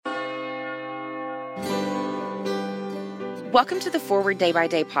Welcome to the Forward Day by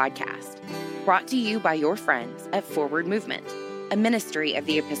Day podcast, brought to you by your friends at Forward Movement, a ministry of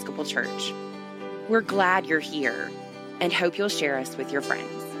the Episcopal Church. We're glad you're here and hope you'll share us with your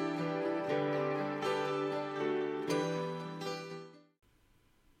friends.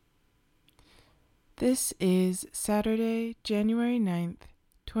 This is Saturday, January 9th,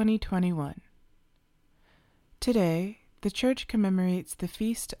 2021. Today, the Church commemorates the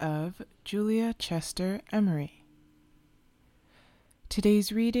feast of Julia Chester Emery.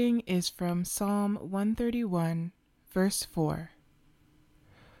 Today's reading is from Psalm 131, verse 4.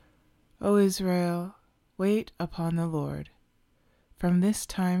 O Israel, wait upon the Lord, from this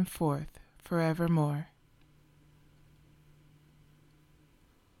time forth forevermore.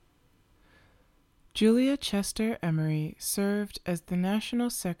 Julia Chester Emery served as the National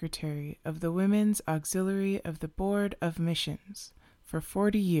Secretary of the Women's Auxiliary of the Board of Missions for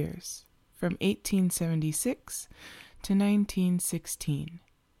 40 years, from 1876 to 1916.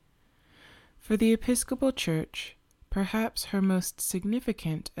 For the Episcopal Church, perhaps her most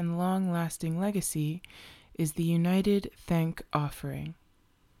significant and long-lasting legacy is the United Thank Offering.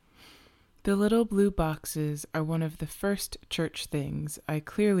 The little blue boxes are one of the first church things I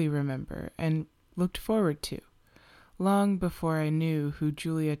clearly remember and looked forward to, long before I knew who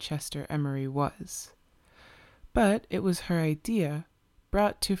Julia Chester Emery was. But it was her idea,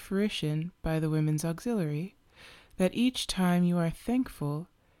 brought to fruition by the Women's Auxiliary, that each time you are thankful,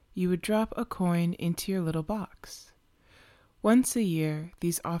 you would drop a coin into your little box. Once a year,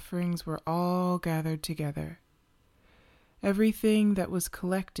 these offerings were all gathered together. Everything that was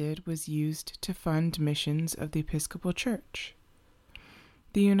collected was used to fund missions of the Episcopal Church.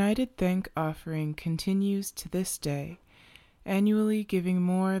 The United Thank Offering continues to this day, annually giving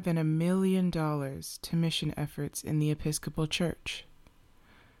more than $1 million to mission efforts in the Episcopal Church.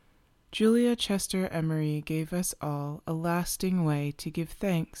 Julia Chester Emery gave us all a lasting way to give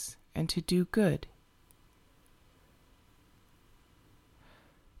thanks and to do good.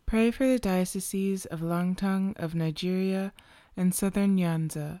 Pray for the dioceses of Langtang of Nigeria and Southern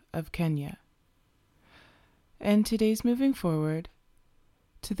Nyanza of Kenya. And today's moving forward,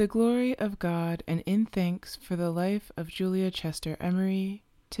 to the glory of God and in thanks for the life of Julia Chester Emery,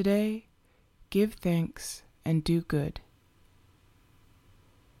 today, give thanks and do good.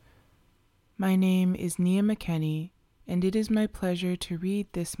 My name is Nia McKenney, and it is my pleasure to read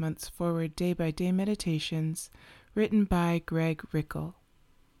this month's Forward Day by Day Meditations written by Greg Rickel.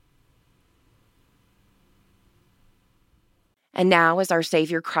 And now, as our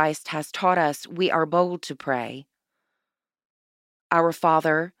Savior Christ has taught us, we are bold to pray. Our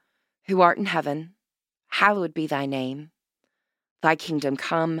Father, who art in heaven, hallowed be thy name. Thy kingdom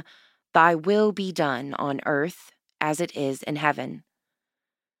come, thy will be done on earth as it is in heaven.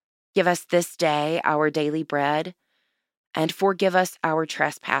 Give us this day our daily bread, and forgive us our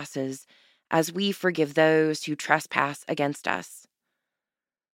trespasses, as we forgive those who trespass against us.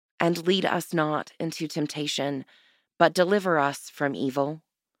 And lead us not into temptation, but deliver us from evil.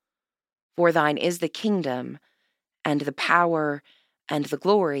 For thine is the kingdom, and the power, and the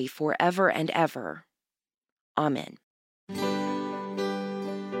glory forever and ever. Amen.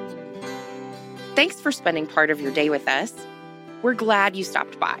 Thanks for spending part of your day with us. We're glad you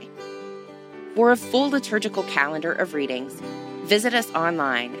stopped by. For a full liturgical calendar of readings, visit us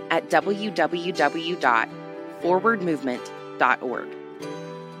online at www.forwardmovement.org.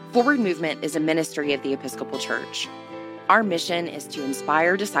 Forward Movement is a ministry of the Episcopal Church. Our mission is to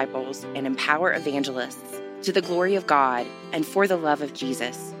inspire disciples and empower evangelists to the glory of God and for the love of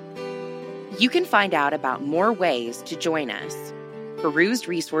Jesus. You can find out about more ways to join us, peruse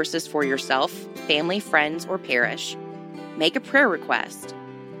resources for yourself, family, friends, or parish, make a prayer request,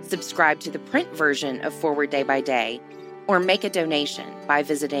 subscribe to the print version of Forward Day by Day, or make a donation by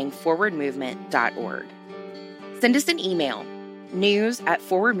visiting forwardmovement.org. Send us an email,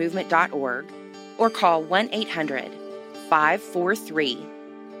 news@forwardmovement.org, or call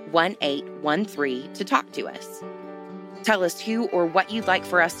 1-800-543-1813 to talk to us. Tell us who or what you'd like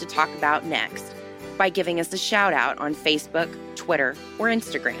for us to talk about next by giving us a shout out on Facebook, Twitter, or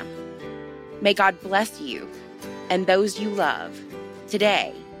Instagram. May God bless you and those you love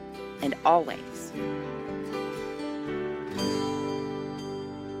today and always.